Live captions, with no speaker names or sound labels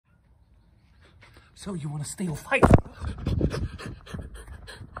So you want to steal fight?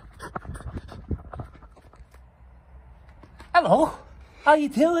 Hello, how you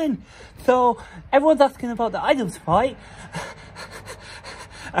doing? So everyone's asking about the idubbz fight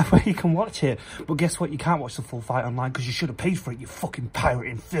and where you can watch it, but guess what? You can't watch the full fight online because you should have paid for it, you fucking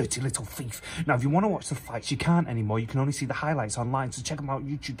pirating dirty little thief. Now if you want to watch the fights, you can't anymore. You can only see the highlights online, so check them out,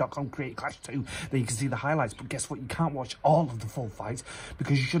 youtube.com/createglash2. Then you can see the highlights, but guess what? You can't watch all of the full fights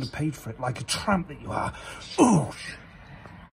because you should have paid for it like a tramp that you are. Ooh.